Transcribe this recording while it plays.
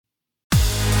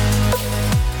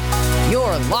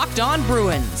Locked On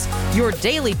Bruins, your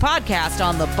daily podcast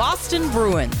on the Boston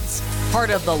Bruins. Part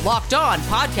of the Locked On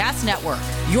Podcast Network,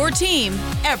 your team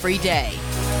every day.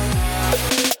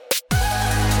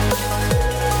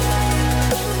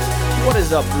 What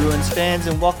is up, Bruins fans,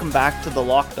 and welcome back to the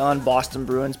Locked On Boston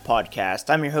Bruins podcast.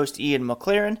 I'm your host, Ian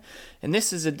McLaren, and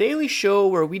this is a daily show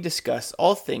where we discuss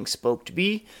all things Spoke to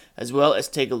Be, as well as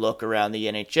take a look around the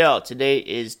NHL. Today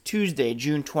is Tuesday,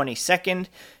 June 22nd,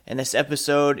 and this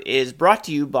episode is brought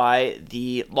to you by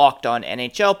the Locked On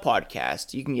NHL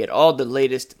podcast. You can get all the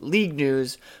latest league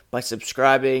news by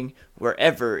subscribing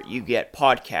wherever you get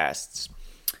podcasts.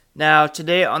 Now,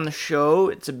 today on the show,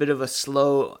 it's a bit of a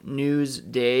slow news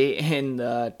day in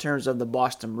terms of the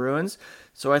Boston Bruins,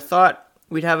 so I thought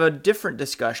we'd have a different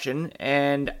discussion,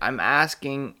 and I'm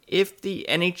asking if the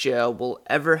NHL will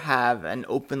ever have an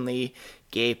openly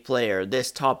gay player.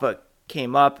 This topic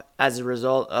came up as a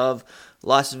result of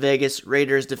Las Vegas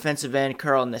Raiders defensive end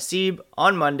Carl Nassib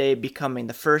on Monday becoming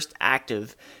the first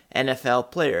active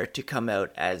NFL player to come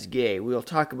out as gay. We'll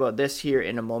talk about this here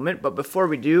in a moment, but before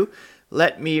we do,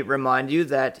 let me remind you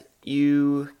that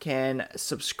you can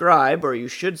subscribe, or you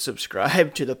should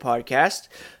subscribe to the podcast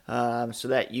so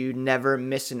that you never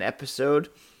miss an episode.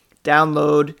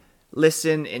 Download,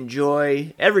 listen,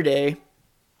 enjoy every day.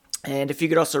 And if you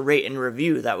could also rate and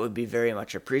review, that would be very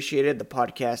much appreciated. The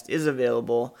podcast is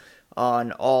available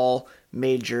on all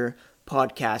major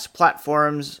podcast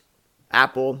platforms: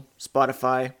 Apple,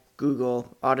 Spotify,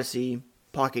 Google, Odyssey,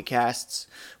 Pocket Casts,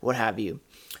 what have you.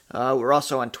 We're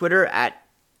also on Twitter at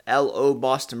LO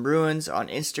Boston Bruins. On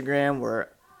Instagram, we're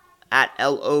at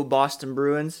LO Boston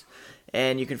Bruins.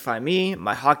 And you can find me,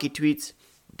 my hockey tweets,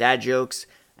 dad jokes,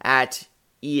 at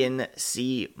Ian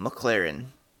C. McLaren.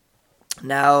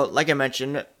 Now, like I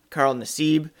mentioned, Carl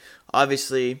Nassib,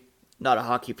 obviously not a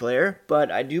hockey player,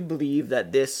 but I do believe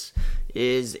that this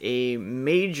is a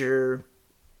major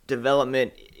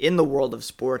development in the world of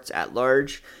sports at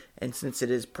large. And since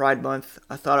it is Pride Month,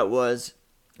 I thought it was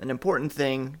an important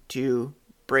thing to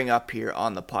bring up here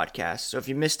on the podcast. So if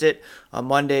you missed it, on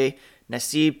Monday,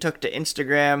 Nassib took to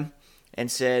Instagram and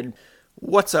said,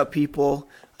 "What's up, people?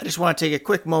 I just want to take a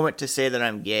quick moment to say that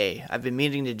I'm gay. I've been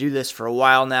meaning to do this for a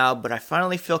while now, but I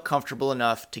finally feel comfortable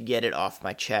enough to get it off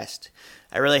my chest.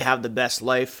 I really have the best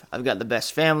life. I've got the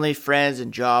best family, friends,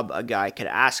 and job a guy could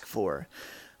ask for.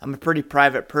 I'm a pretty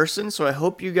private person, so I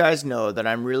hope you guys know that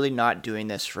I'm really not doing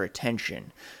this for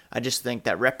attention. I just think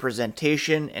that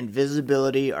representation and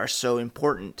visibility are so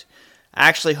important. I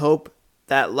actually hope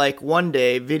that one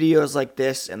day videos like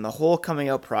this and the whole coming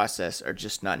out process are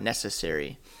just not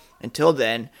necessary. Until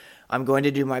then, I'm going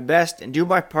to do my best and do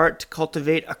my part to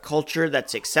cultivate a culture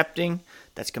that's accepting,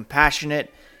 that's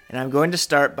compassionate, and I'm going to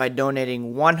start by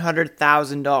donating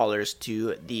 $100,000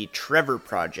 to the Trevor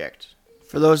Project."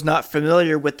 For those not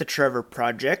familiar with the Trevor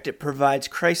Project, it provides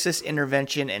crisis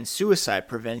intervention and suicide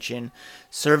prevention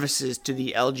services to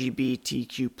the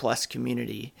LGBTQ+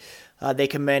 community. They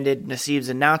commended Nassib's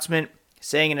announcement,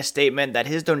 saying in a statement that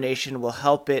his donation will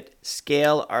help it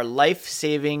scale our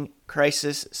life-saving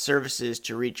crisis services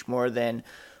to reach more than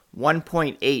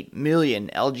 1.8 million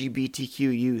LGBTQ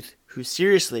youth who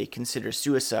seriously consider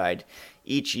suicide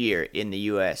each year in the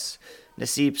U.S.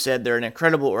 Nassib said they're an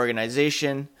incredible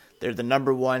organization. They're the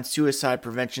number one suicide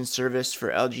prevention service for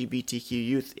LGBTQ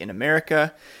youth in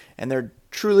America, and they're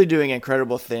truly doing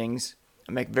incredible things.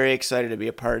 I'm very excited to be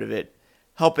a part of it,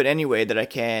 help it any way that I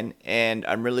can, and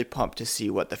I'm really pumped to see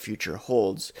what the future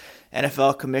holds.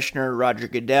 NFL Commissioner Roger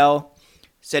Goodell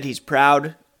said he's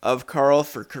proud of Carl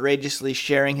for courageously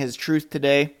sharing his truth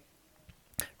today.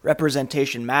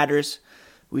 Representation matters.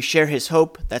 We share his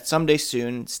hope that someday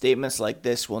soon, statements like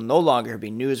this will no longer be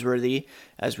newsworthy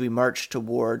as we march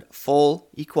toward full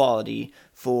equality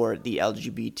for the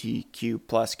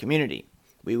LGBTQ+ community.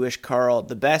 We wish Carl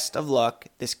the best of luck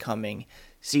this coming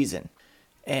season.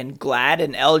 And GLAAD,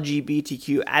 an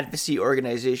LGBTQ advocacy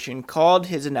organization, called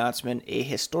his announcement a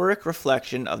historic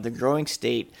reflection of the growing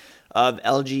state of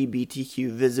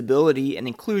LGBTQ visibility and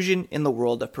inclusion in the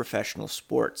world of professional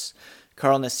sports.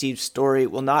 Carl Nassib's story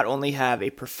will not only have a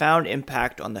profound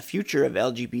impact on the future of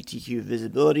LGBTQ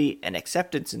visibility and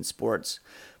acceptance in sports,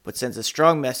 but sends a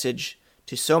strong message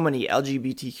to so many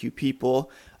LGBTQ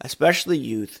people, especially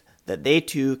youth, that they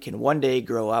too can one day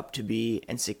grow up to be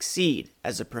and succeed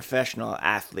as a professional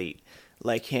athlete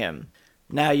like him.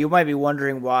 Now, you might be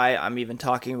wondering why I'm even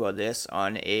talking about this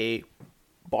on a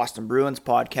Boston Bruins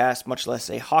podcast, much less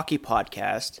a hockey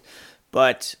podcast.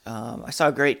 But I saw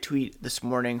a great tweet this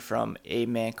morning from a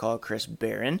man called Chris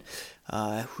Barron,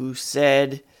 who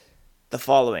said the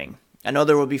following: I know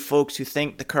there will be folks who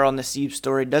think the Carl Nassib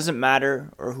story doesn't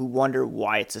matter or who wonder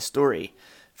why it's a story.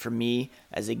 For me,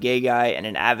 as a gay guy and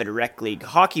an avid rec league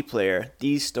hockey player,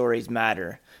 these stories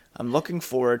matter. I'm looking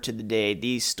forward to the day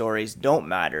these stories don't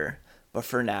matter, but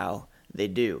for now, they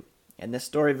do. And this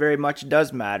story very much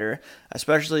does matter,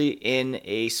 especially in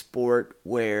a sport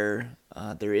where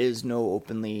there is no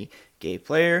openly gay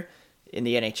player, in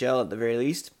the NHL at the very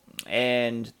least,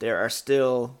 and there are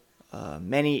still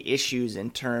many issues in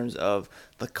terms of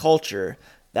the culture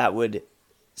that would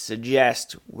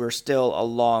suggest we're still a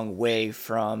long way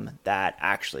from that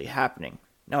actually happening.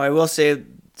 Now, I will say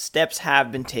steps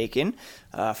have been taken.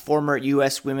 Former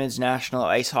U.S. Women's National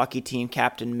Ice Hockey Team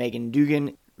captain Megan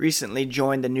Dugan recently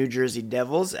joined the New Jersey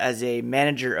Devils as a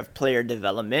manager of player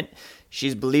development.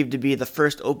 She's believed to be the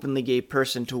first openly gay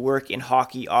person to work in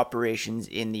hockey operations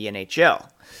in the NHL.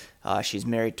 She's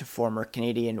married to former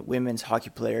Canadian women's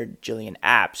hockey player Jillian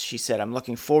Apps. She said, "I'm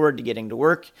looking forward to getting to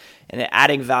work and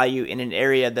adding value in an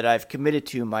area that I've committed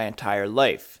to my entire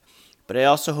life. But I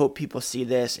also hope people see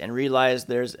this and realize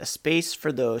there's a space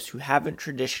for those who haven't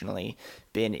traditionally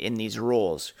been in these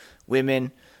roles.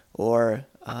 Women or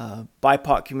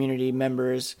BIPOC community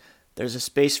members, there's a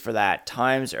space for that.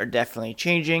 Times are definitely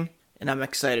changing, and I'm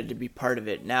excited to be part of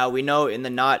it." Now, we know in the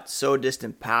not so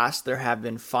distant past, there have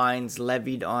been fines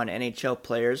levied on NHL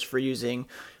players for using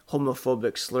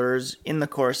homophobic slurs in the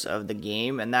course of the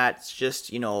game, and that's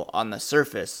just, on the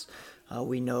surface.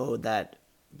 We know that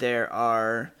there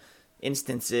are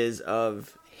instances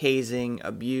of hazing,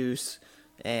 abuse,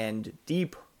 and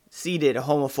deep-seated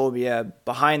homophobia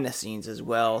behind the scenes as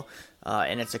well,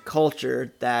 and it's a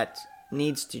culture that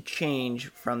needs to change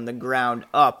from the ground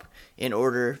up in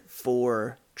order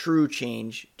for true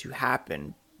change to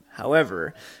happen.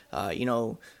 However,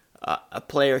 a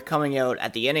player coming out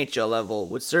at the NHL level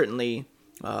would certainly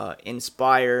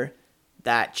inspire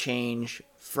that change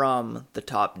from the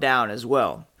top down as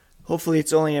well. Hopefully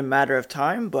it's only a matter of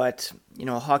time, but,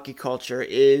 hockey culture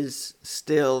is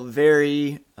still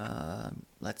very,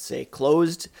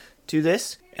 closed to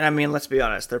this. And I mean, let's be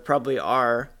honest, there probably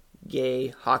are gay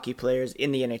hockey players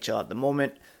in the NHL at the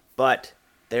moment, but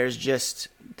there's just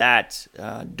that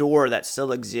door that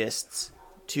still exists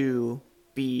to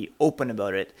be open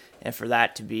about it and for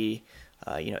that to be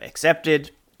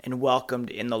accepted and welcomed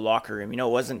in the locker room. It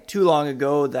wasn't too long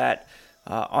ago that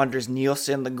Anders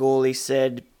Nielsen, the goalie,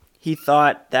 said he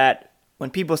thought that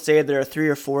when people say there are 3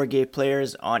 or 4 gay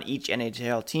players on each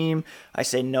NHL team, I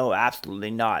say no,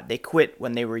 absolutely not. They quit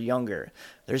when they were younger.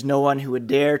 There's no one who would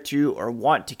dare to or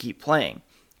want to keep playing.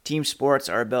 Team sports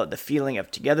are about the feeling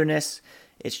of togetherness.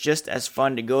 It's just as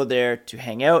fun to go there to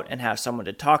hang out and have someone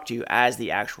to talk to as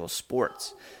the actual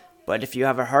sports. But if you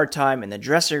have a hard time in the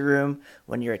dressing room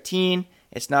when you're a teen,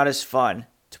 it's not as fun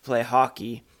to play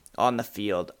hockey on the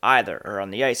field either, or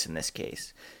on the ice in this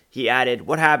case. He added,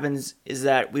 "What happens is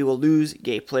that we will lose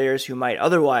gay players who might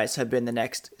otherwise have been the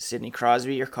next Sidney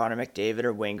Crosby or Connor McDavid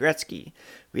or Wayne Gretzky.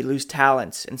 We lose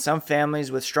talents, and some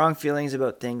families with strong feelings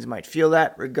about things might feel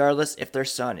that, regardless if their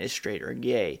son is straight or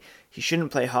gay. He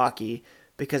shouldn't play hockey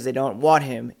because they don't want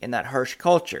him in that harsh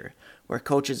culture where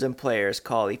coaches and players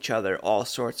call each other all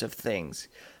sorts of things.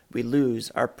 We lose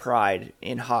our pride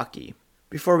in hockey."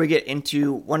 Before we get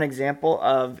into one example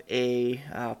of a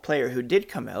player who did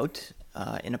come out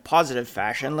in a positive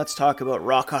fashion, let's talk about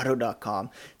RockAuto.com.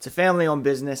 It's a family-owned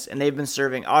business, and they've been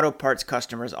serving auto parts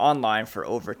customers online for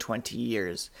over 20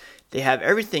 years. They have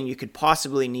everything you could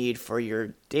possibly need for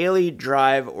your daily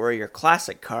drive or your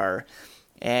classic car,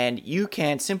 and you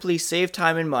can simply save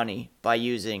time and money by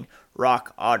using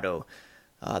Rock Auto.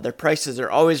 Their prices are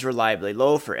always reliably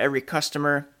low for every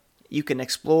customer. You can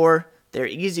explore their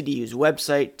easy-to-use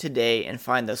website today and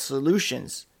find the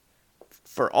solutions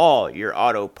for all your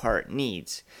auto part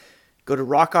needs. Go to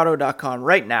rockauto.com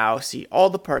right now, see all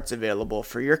the parts available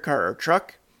for your car or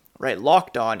truck, write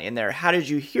Locked On in their "How did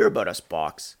you hear about us"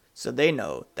 box so they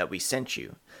know that we sent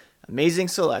you. Amazing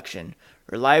selection,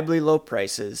 reliably low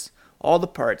prices, all the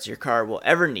parts your car will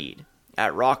ever need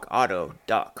at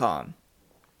rockauto.com.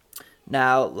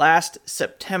 Now, last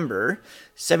September,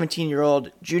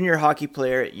 17-year-old junior hockey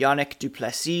player Yannick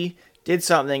Duplessis did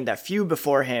something that few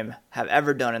before him have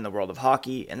ever done in the world of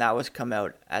hockey, and that was come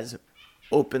out as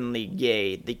openly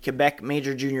gay. The Quebec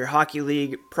Major Junior Hockey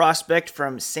League prospect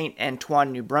from St.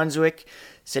 Antoine, New Brunswick,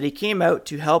 said he came out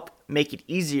to help make it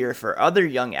easier for other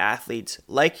young athletes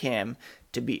like him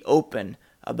to be open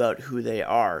about who they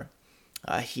are.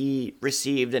 He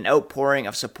received an outpouring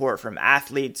of support from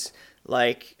athletes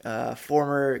like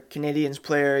former Canadiens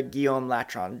player Guillaume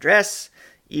Latendresse,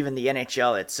 even the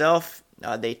NHL itself.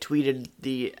 They tweeted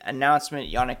the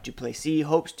announcement. Yannick Duplessis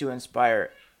hopes to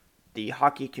inspire the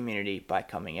hockey community by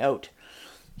coming out.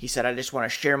 He said, I just want to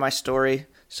share my story.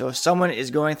 So if someone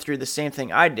is going through the same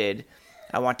thing I did,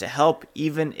 I want to help,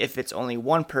 even if it's only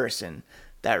one person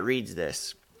that reads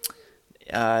this.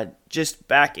 Just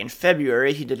back in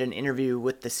February, he did an interview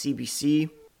with the CBC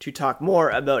to talk more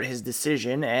about his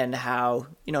decision and how,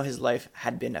 his life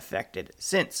had been affected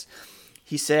since.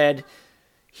 He said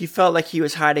he felt like he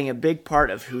was hiding a big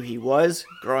part of who he was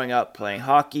growing up playing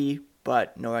hockey,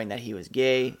 but knowing that he was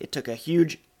gay, it took a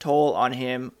huge toll on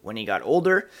him when he got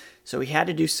older, so he had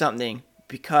to do something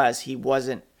because he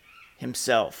wasn't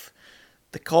himself.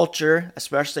 The culture,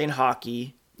 especially in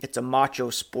hockey, it's a macho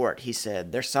sport, he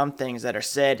said. There's some things that are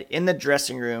said in the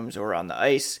dressing rooms or on the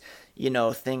ice,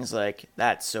 things like,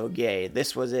 that's so gay.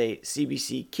 This was a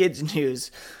CBC Kids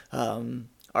News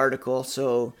article,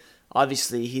 so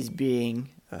obviously he's being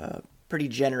pretty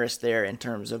generous there in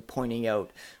terms of pointing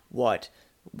out what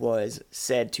was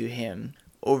said to him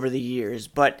over the years.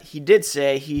 But he did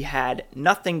say he had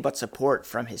nothing but support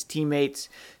from his teammates.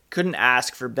 Couldn't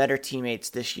ask for better teammates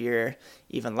this year.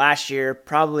 Even last year,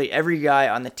 probably every guy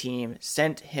on the team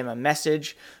sent him a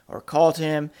message or called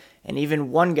him, and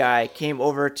even one guy came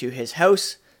over to his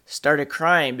house, started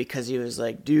crying because he was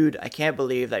like, dude, I can't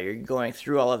believe that you're going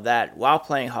through all of that while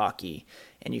playing hockey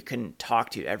and you couldn't talk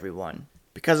to everyone.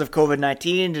 Because of COVID-19,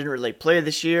 he didn't really play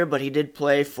this year, but he did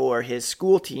play for his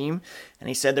school team, and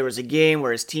he said there was a game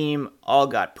where his team all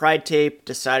got pride tape,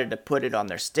 decided to put it on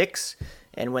their sticks,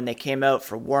 and when they came out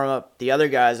for warm-up, the other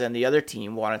guys and the other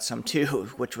team wanted some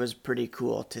too, which was pretty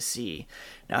cool to see.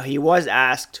 Now, he was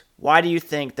asked, why do you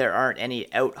think there aren't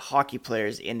any out hockey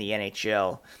players in the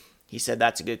NHL? He said,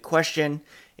 that's a good question.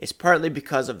 It's partly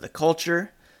because of the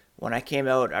culture. When I came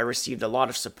out, I received a lot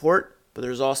of support, but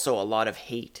there's also a lot of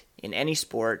hate. In any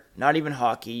sport, not even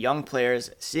hockey, young players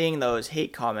seeing those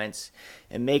hate comments,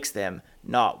 it makes them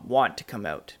not want to come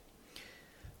out.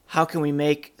 How can we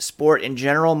make sport in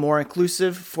general more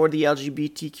inclusive for the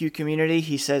LGBTQ community?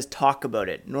 He says talk about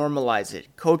it, normalize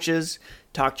it. Coaches,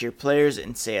 talk to your players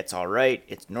and say it's all right,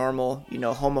 it's normal.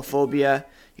 Homophobia,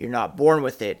 you're not born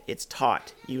with it, it's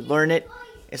taught. You learn it,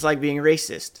 it's like being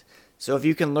racist. So if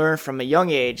you can learn from a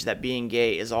young age that being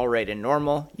gay is all right and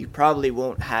normal, you probably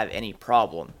won't have any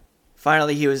problem.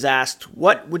 Finally, he was asked,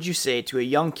 what would you say to a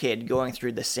young kid going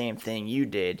through the same thing you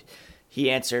did? He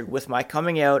answered, with my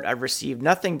coming out, I've received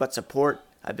nothing but support.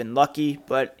 I've been lucky,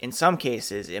 but in some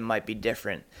cases, it might be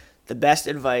different. The best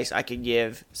advice I could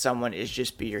give someone is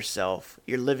just be yourself.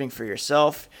 You're living for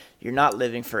yourself. You're not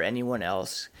living for anyone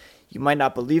else. You might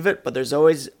not believe it, but there's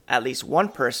always at least one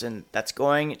person that's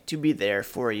going to be there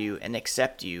for you and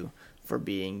accept you for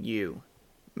being you.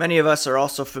 Many of us are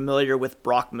also familiar with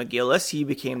Brock McGillis. He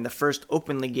became the first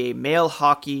openly gay male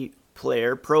hockey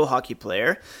player, pro hockey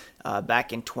player,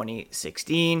 back in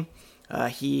 2016.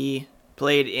 He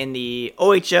played in the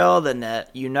OHL, then the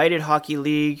United Hockey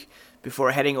League,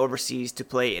 before heading overseas to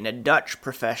play in a Dutch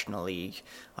professional league.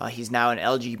 He's now an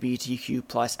LGBTQ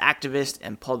plus activist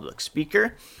and public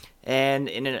speaker. And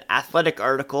in an athletic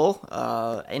article,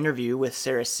 interview with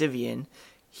Sarah Sivian,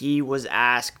 he was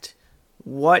asked,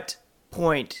 what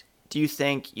point do you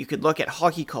think you could look at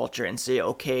hockey culture and say,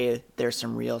 okay, there's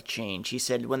some real change? He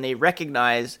said when they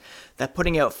recognize that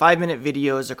putting out 5-minute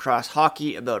videos across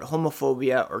hockey about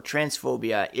homophobia or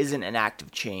transphobia isn't an act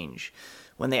of change.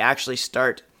 When they actually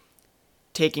start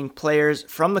taking players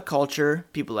from the culture,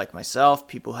 people like myself,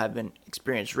 people who have been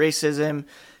experienced racism,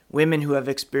 women who have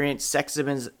experienced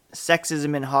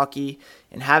sexism in hockey,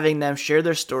 and having them share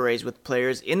their stories with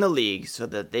players in the league so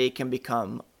that they can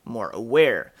become more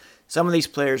aware. Some of these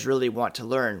players really want to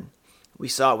learn. We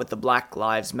saw it with the Black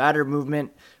Lives Matter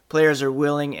movement. Players are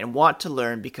willing and want to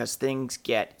learn because things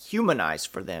get humanized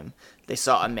for them. They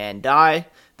saw a man die,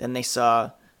 then they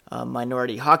saw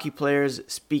minority hockey players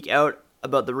speak out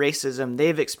about the racism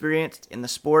they've experienced in the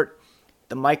sport,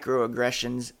 the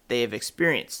microaggressions they have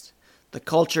experienced. The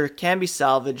culture can be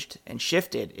salvaged and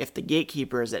shifted if the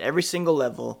gatekeepers at every single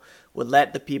level would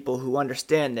let the people who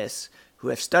understand this, who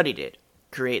have studied it,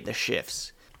 create the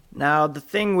shifts. Now, the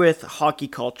thing with hockey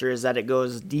culture is that it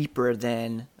goes deeper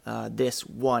than this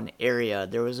one area.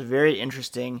 There was a very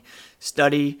interesting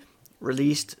study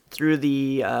released through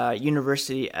the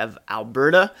University of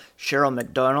Alberta, Cheryl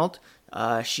McDonald.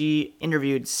 She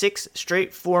interviewed 6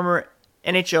 straight former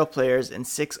NHL players and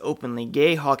 6 openly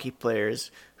gay hockey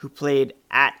players who played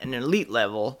at an elite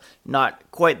level, not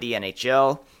quite the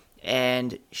NHL,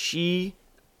 and she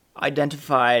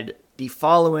identified the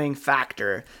following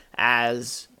factor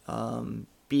as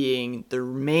being the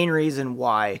main reason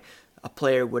why a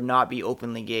player would not be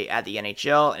openly gay at the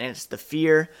NHL, and it's the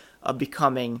fear of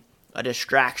becoming a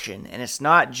distraction. And it's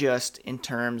not just in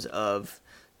terms of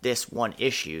this one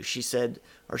issue. She said,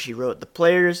 or she wrote, "The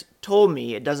players told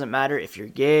me it doesn't matter if you're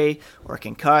gay or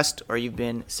concussed or you've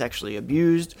been sexually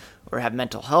abused or have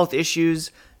mental health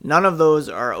issues. None of those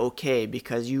are okay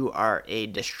because you are a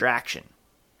distraction."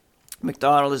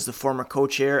 McDonald is the former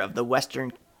co-chair of the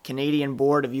Western Canadian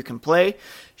Board of You Can Play.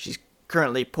 She's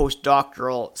currently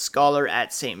postdoctoral scholar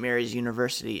at St. Mary's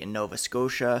University in Nova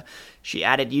Scotia. She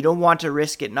added, "You don't want to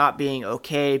risk it not being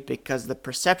okay because the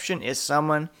perception is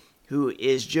someone who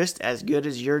is just as good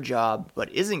as your job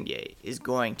but isn't gay is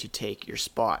going to take your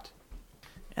spot."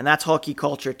 And that's hockey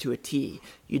culture to a T.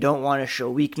 You don't want to show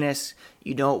weakness.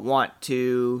 You don't want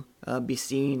to be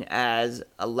seen as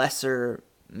a lesser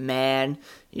man.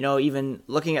 Even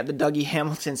looking at the Dougie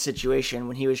Hamilton situation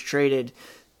when he was traded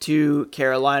to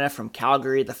Carolina from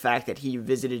Calgary, the fact that he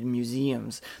visited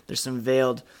museums, there's some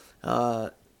veiled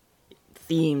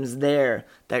themes there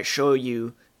that show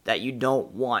you that you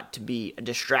don't want to be a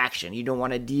distraction. You don't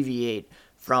want to deviate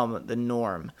from the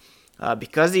norm.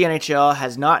 Because the NHL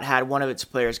has not had one of its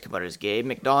players come out as gay,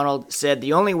 McDonald said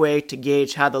the only way to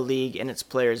gauge how the league and its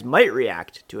players might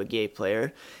react to a gay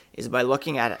player is by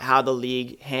looking at how the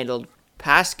league handled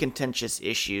past contentious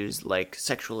issues like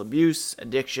sexual abuse,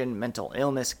 addiction, mental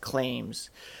illness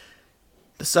claims.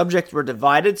 The subjects were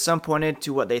divided. Some pointed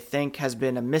to what they think has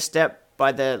been a misstep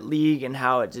by the league and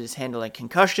how it is handling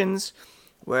concussions,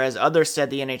 whereas others said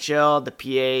the NHL, the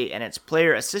PA, and its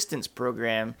player assistance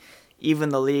program, even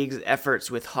the league's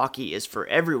efforts with Hockey is for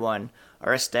Everyone,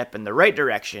 are a step in the right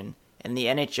direction, and the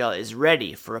NHL is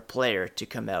ready for a player to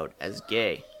come out as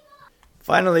gay.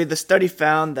 Finally, the study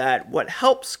found that what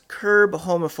helps curb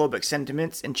homophobic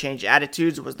sentiments and change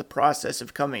attitudes was the process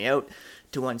of coming out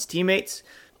to one's teammates,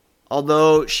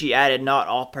 although she added not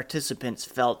all participants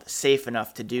felt safe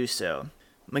enough to do so.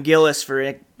 McGillis, for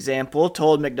example,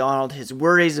 told McDonald his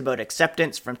worries about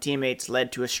acceptance from teammates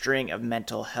led to a string of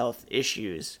mental health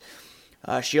issues.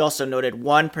 She also noted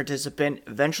one participant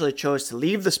eventually chose to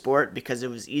leave the sport because it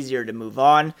was easier to move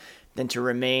on than to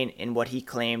remain in what he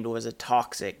claimed was a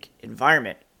toxic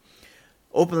environment.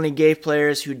 Openly gay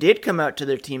players who did come out to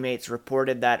their teammates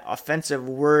reported that offensive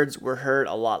words were heard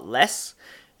a lot less,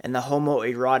 and the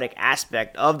homoerotic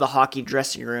aspect of the hockey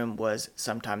dressing room was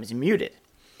sometimes muted.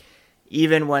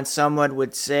 Even when someone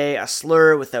would say a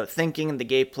slur without thinking, the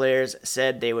gay players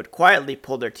said they would quietly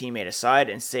pull their teammate aside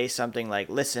and say something like,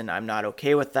 "Listen, I'm not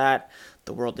okay with that.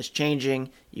 The world is changing.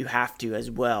 You have to as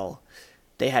well."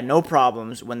 They had no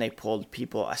problems when they pulled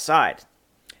people aside.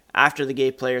 After the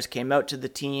gay players came out to the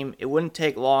team, it wouldn't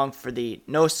take long for the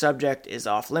no subject is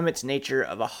off limits nature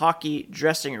of a hockey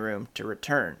dressing room to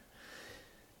return.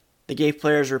 The gay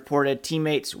players reported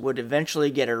teammates would eventually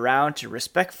get around to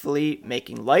respectfully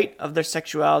making light of their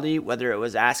sexuality, whether it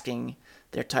was asking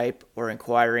their type or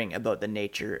inquiring about the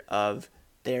nature of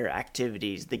their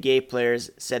activities. The gay players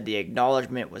said the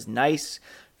acknowledgement was nice.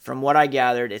 From what I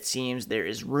gathered, it seems there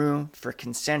is room for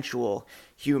consensual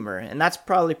humor, and that's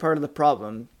probably part of the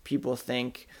problem. People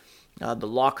think the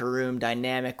locker room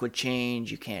dynamic would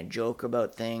change, you can't joke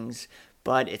about things,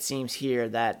 but it seems here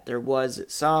that there was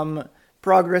some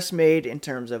progress made in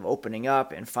terms of opening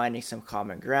up and finding some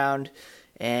common ground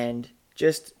and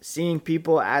just seeing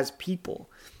people as people.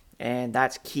 And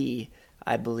that's key,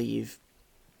 I believe.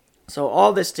 So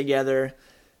all this together,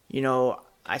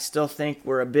 I still think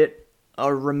we're a bit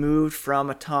removed from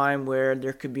a time where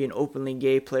there could be an openly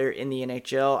gay player in the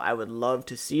NHL. I would love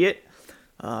to see it.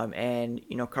 And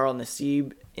Carl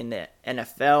Nassib in the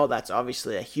NFL, that's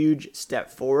obviously a huge step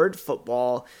forward.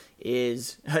 Football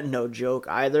is no joke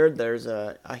either. There's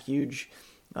a huge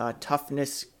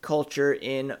toughness culture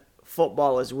in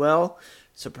football as well.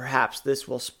 So perhaps this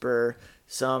will spur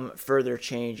some further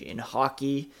change in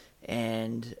hockey.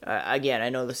 And again, I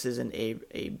know this isn't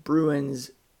a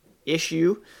Bruins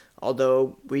issue,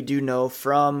 although we do know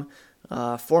from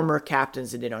former captain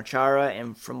Zdeno Chara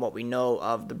and from what we know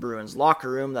of the Bruins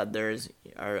locker room that there's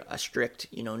a strict,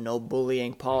 no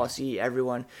bullying policy.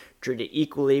 Everyone treated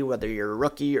equally, whether you're a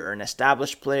rookie or an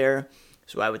established player.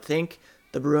 So I would think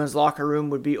the Bruins locker room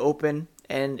would be open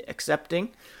and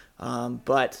accepting.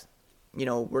 But,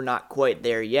 we're not quite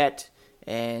there yet.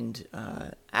 And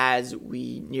as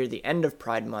we near the end of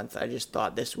Pride Month, I just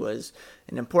thought this was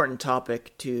an important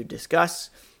topic to discuss.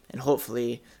 And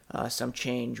hopefully some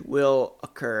change will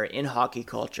occur in hockey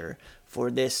culture for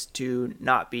this to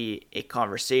not be a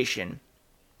conversation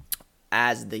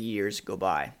as the years go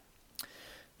by.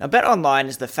 Now, BetOnline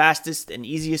is the fastest and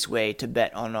easiest way to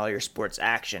bet on all your sports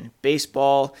action.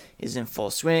 Baseball is in full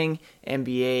swing.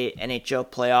 NBA, NHL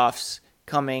playoffs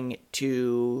coming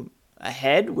to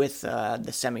ahead with the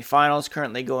semifinals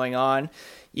currently going on.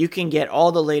 You can get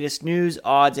all the latest news,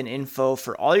 odds, and info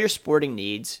for all your sporting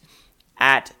needs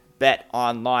at Bet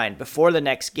Online. Before the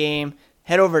next game,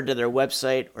 head over to their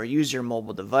website or use your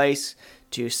mobile device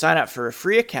to sign up for a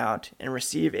free account and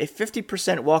receive a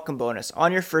 50% welcome bonus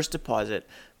on your first deposit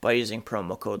by using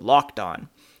promo code LOCKEDON.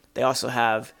 They also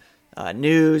have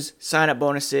news, sign-up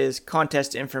bonuses,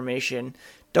 contest information.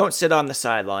 Don't sit on the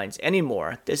sidelines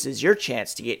anymore. This is your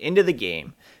chance to get into the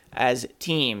game as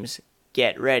teams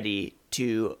get ready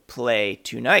to play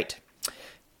tonight.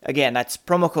 Again, that's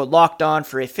promo code LOCKEDON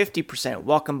for a 50%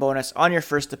 welcome bonus on your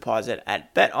first deposit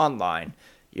at BetOnline,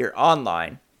 your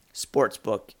online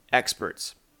sportsbook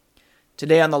experts.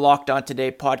 Today on the Locked On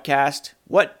Today podcast,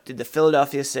 what did the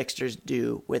Philadelphia Sixers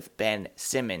do with Ben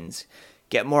Simmons?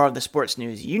 Get more of the sports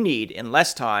news you need in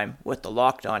less time with the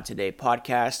Locked On Today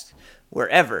podcast,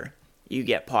 wherever you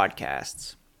get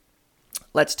podcasts.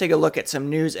 Let's take a look at some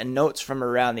news and notes from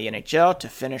around the NHL to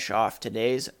finish off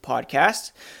today's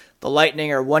podcast. The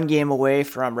Lightning are one game away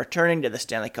from returning to the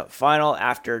Stanley Cup Final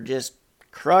after just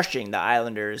crushing the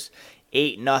Islanders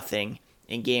 8-0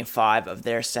 in Game 5 of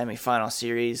their semifinal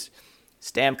series.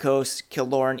 Stamkos,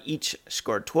 Killorn each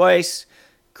scored twice.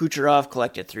 Kucherov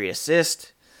collected 3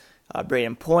 assists.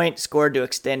 Brayden Point scored to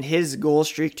extend his goal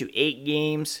streak to 8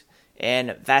 games.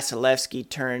 And Vasilevsky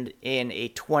turned in a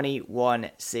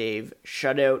 21-save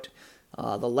shutout.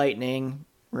 The Lightning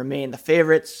remain the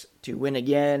favorites to win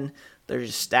again. They're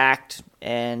just stacked,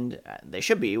 and they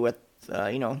should be with,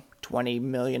 $20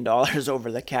 million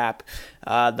over the cap.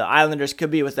 The Islanders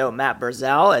could be without Matt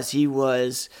Barzal, as he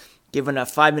was given a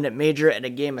 5-minute major and a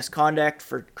game misconduct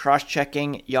for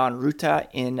cross-checking Jan Rutta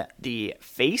in the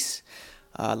face.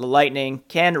 The Lightning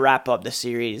can wrap up the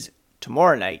series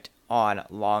tomorrow night on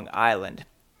Long Island.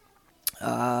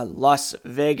 Las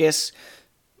Vegas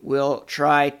will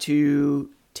try to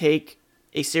take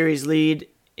a series lead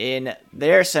in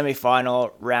their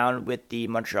semifinal round with the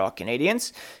Montreal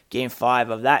Canadiens. Game 5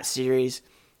 of that series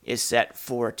is set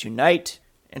for tonight.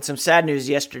 And some sad news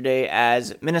yesterday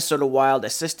as Minnesota Wild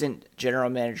assistant general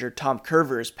manager Tom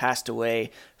Kurvers passed away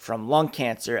from lung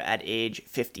cancer at age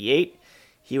 58.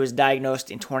 He was diagnosed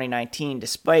in 2019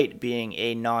 despite being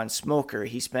a non-smoker.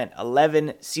 He spent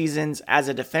 11 seasons as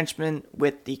a defenseman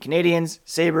with the Canadiens,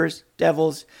 Sabres,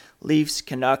 Devils, Leafs,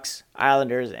 Canucks,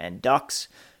 Islanders, and Ducks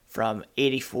from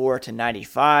 84 to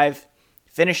 95,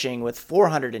 finishing with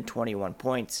 421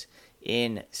 points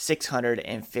in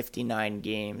 659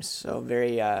 games. So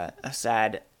very a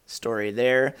sad story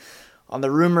there. On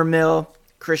the rumor mill,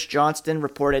 Chris Johnston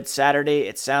reported Saturday,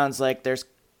 it sounds like there's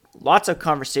lots of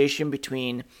conversation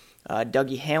between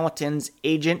Dougie Hamilton's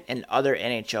agent and other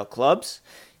NHL clubs.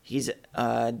 He's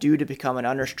due to become an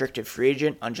unrestricted free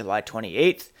agent on July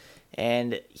 28th,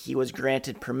 and he was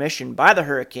granted permission by the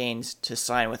Hurricanes to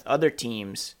sign with other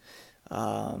teams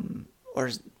or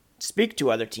speak to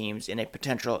other teams in a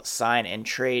potential sign and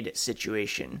trade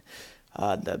situation.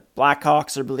 The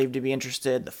Blackhawks are believed to be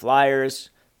interested, the Flyers,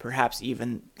 perhaps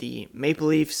even the Maple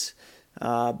Leafs.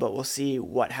 But we'll see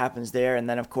what happens there. And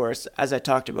then, of course, as I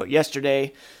talked about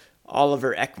yesterday,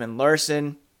 Oliver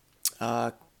Ekman-Larsson.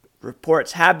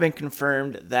 Reports have been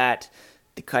confirmed that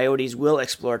the Coyotes will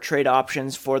explore trade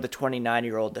options for the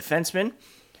 29-year-old defenseman.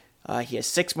 He has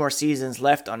 6 more seasons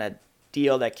left on a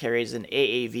deal that carries an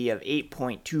AAV of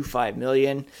 $8.25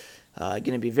 million. Going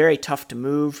to be very tough to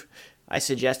move. I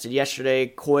suggested yesterday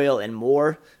Coyle and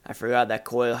Moore. I forgot that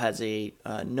Coyle has a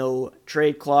no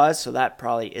trade clause, so that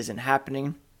probably isn't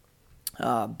happening.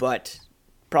 But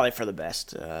probably for the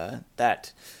best.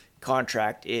 That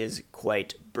contract is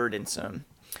quite burdensome.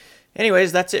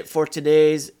 Anyways, that's it for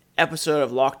today's episode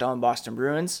of Locked On Boston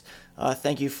Bruins.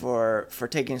 Thank you for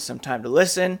taking some time to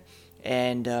listen,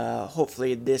 and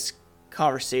hopefully this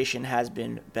conversation has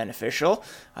been beneficial.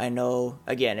 I know,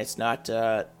 again, it's not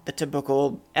the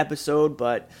typical episode,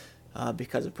 but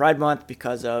because of Pride Month,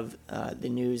 because of the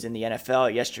news in the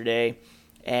NFL yesterday,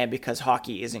 and because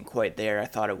hockey isn't quite there, I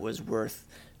thought it was worth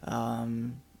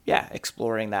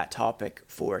exploring that topic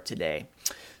for today.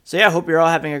 So I hope you're all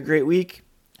having a great week.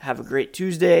 Have a great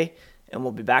Tuesday, and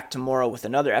we'll be back tomorrow with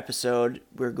another episode.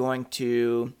 We're going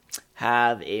to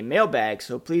have a mailbag,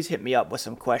 so please hit me up with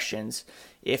some questions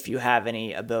if you have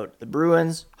any about the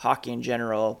Bruins, hockey in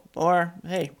general, or,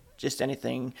 hey, just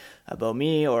anything about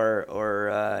me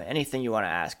or anything you want to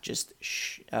ask. Just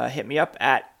hit me up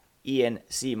at Ian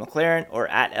C. McLaren or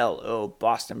at LO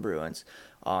Boston Bruins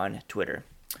on Twitter.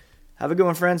 Have a good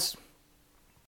one, friends.